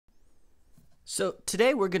So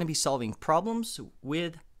today we're going to be solving problems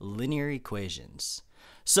with linear equations.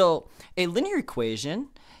 So a linear equation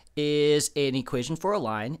is an equation for a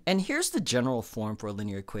line, and here's the general form for a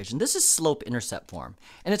linear equation. This is slope-intercept form,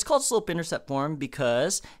 and it's called slope-intercept form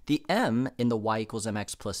because the m in the y equals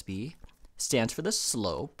mx plus b stands for the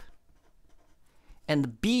slope, and the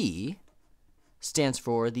b stands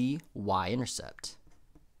for the y-intercept.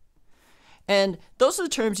 And those are the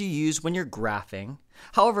terms you use when you're graphing.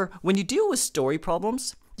 However, when you deal with story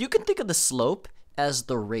problems, you can think of the slope as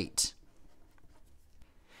the rate.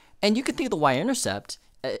 And you can think of the y-intercept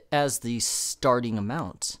as the starting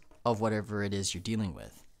amount of whatever it is you're dealing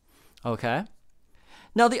with. Okay?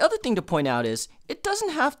 Now, the other thing to point out is it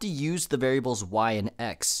doesn't have to use the variables y and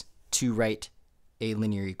x to write a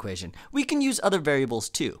linear equation. We can use other variables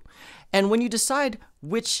too. And when you decide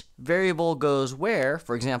which variable goes where,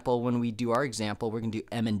 for example, when we do our example, we're going to do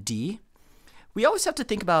m and d, we always have to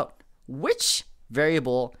think about which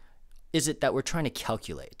variable is it that we're trying to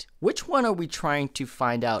calculate. Which one are we trying to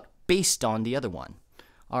find out based on the other one?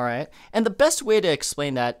 All right. And the best way to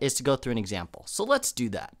explain that is to go through an example. So let's do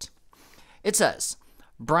that. It says,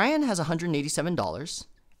 Brian has $187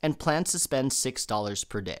 and plans to spend $6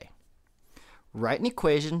 per day. Write an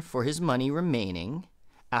equation for his money remaining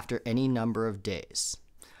after any number of days.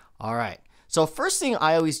 All right. So first thing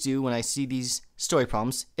I always do when I see these story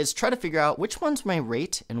problems is try to figure out which one's my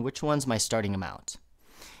rate and which one's my starting amount.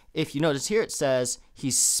 If you notice here it says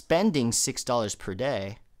he's spending $6 per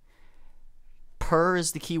day. Per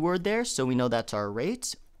is the key word there, so we know that's our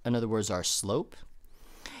rate. In other words, our slope.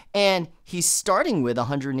 And he's starting with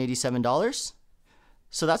 $187.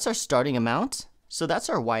 So that's our starting amount. So that's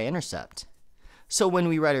our y-intercept. So when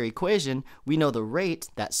we write our equation, we know the rate,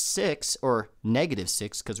 that 6, or negative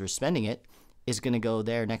 6 because we're spending it, is going to go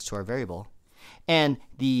there next to our variable. And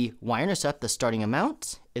the y-intercept, the starting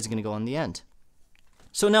amount, is going to go on the end.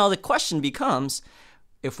 So now the question becomes,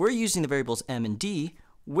 if we're using the variables m and d,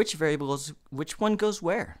 which one goes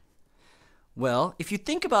where? Well, if you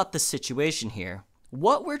think about the situation here,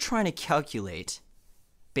 what we're trying to calculate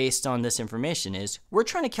based on this information is we're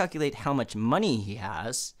trying to calculate how much money he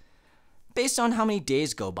has based on how many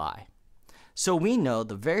days go by. So we know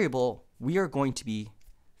the variable we are going to be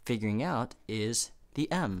figuring out is the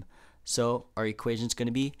m. So our equation is going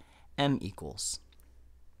to be m equals.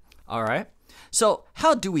 All right. So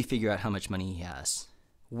how do we figure out how much money he has?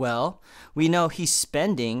 Well, we know he's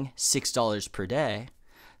spending $6 per day.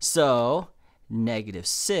 So negative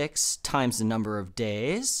 6 times the number of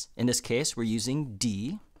days. In this case, we're using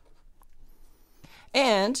d.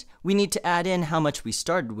 And we need to add in how much we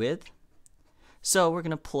started with. So we're going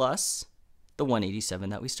to plus the 187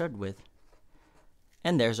 that we started with.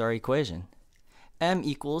 And there's our equation. M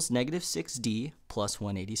equals negative 6d plus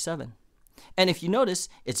 187. And if you notice,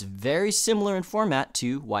 it's very similar in format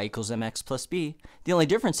to y equals mx plus b. The only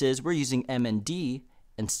difference is we're using m and d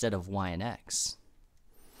instead of y and x.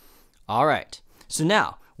 All right, so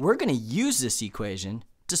now we're going to use this equation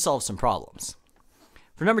to solve some problems.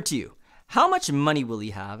 For number 2, how much money will he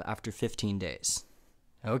have after 15 days?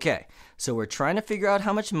 Okay, so we're trying to figure out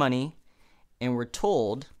how much money, and we're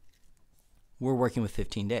told we're working with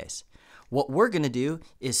 15 days. What we're going to do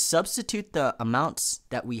is substitute the amounts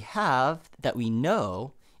that we have, that we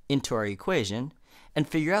know, into our equation and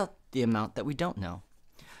figure out the amount that we don't know.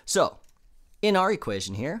 So in our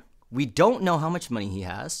equation here, we don't know how much money he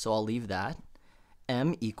has, so I'll leave that.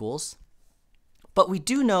 M equals, but we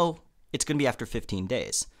do know it's going to be after 15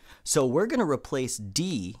 days. So we're going to replace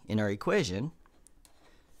d in our equation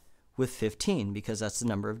with 15 because that's the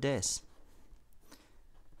number of days.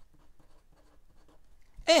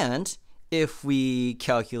 And if we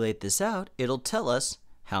calculate this out, it'll tell us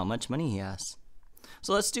how much money he has.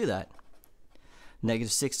 So let's do that.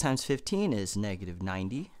 Negative 6 times 15 is negative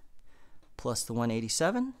 90 plus the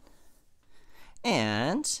 187.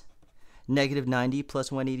 And negative 90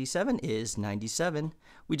 plus 187 is 97.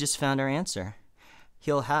 We just found our answer.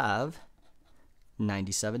 He'll have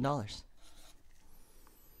 $97.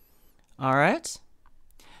 All right.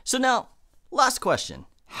 So now, last question.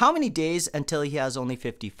 How many days until he has only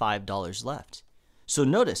 $55 left? So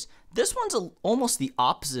notice, this one's almost the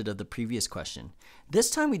opposite of the previous question. This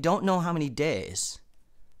time we don't know how many days,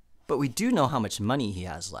 but we do know how much money he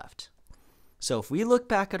has left. So if we look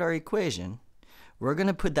back at our equation, we're going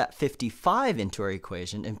to put that 55 into our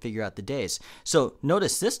equation and figure out the days. So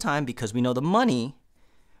notice this time, because we know the money,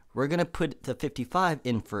 we're going to put the 55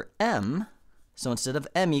 in for m. So instead of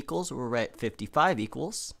m equals, we'll write 55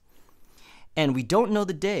 equals. And we don't know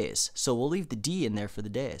the days, so we'll leave the d in there for the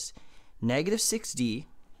days. Negative 6d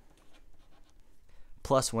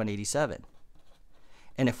plus 187.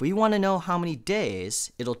 And if we want to know how many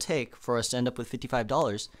days it'll take for us to end up with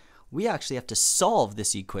 $55, we actually have to solve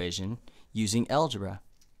this equation using algebra.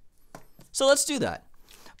 So let's do that.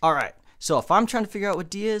 All right, so if I'm trying to figure out what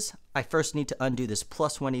D is, I first need to undo this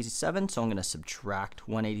plus 187, so I'm going to subtract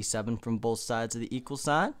 187 from both sides of the equal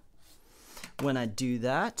sign. When I do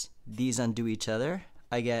that, these undo each other.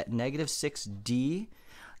 I get negative 6D,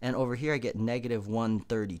 and over here I get negative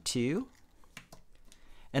 132.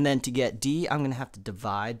 And then to get D, I'm going to have to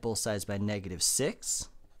divide both sides by negative 6.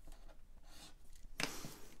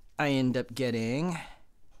 I end up getting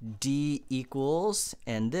D equals,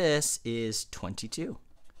 and this is 22.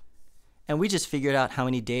 And we just figured out how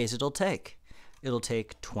many days it'll take. It'll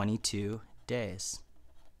take 22 days.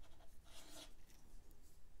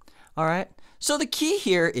 All right, so the key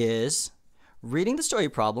here is reading the story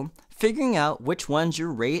problem, figuring out which one's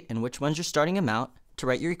your rate and which one's your starting amount to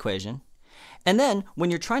write your equation. And then when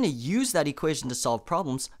you're trying to use that equation to solve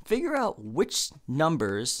problems, figure out which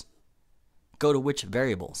numbers go to which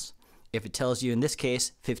variables. If it tells you, in this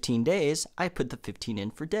case, 15 days, I put the 15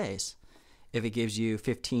 in for days. If it gives you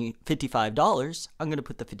 $55, I'm going to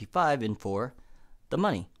put the 55 in for the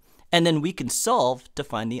money. And then we can solve to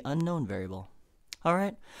find the unknown variable. All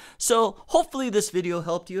right, so hopefully this video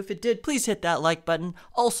helped you. If it did, please hit that like button.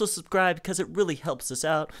 Also subscribe because it really helps us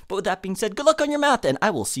out. But with that being said, good luck on your math, and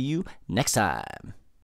I will see you next time.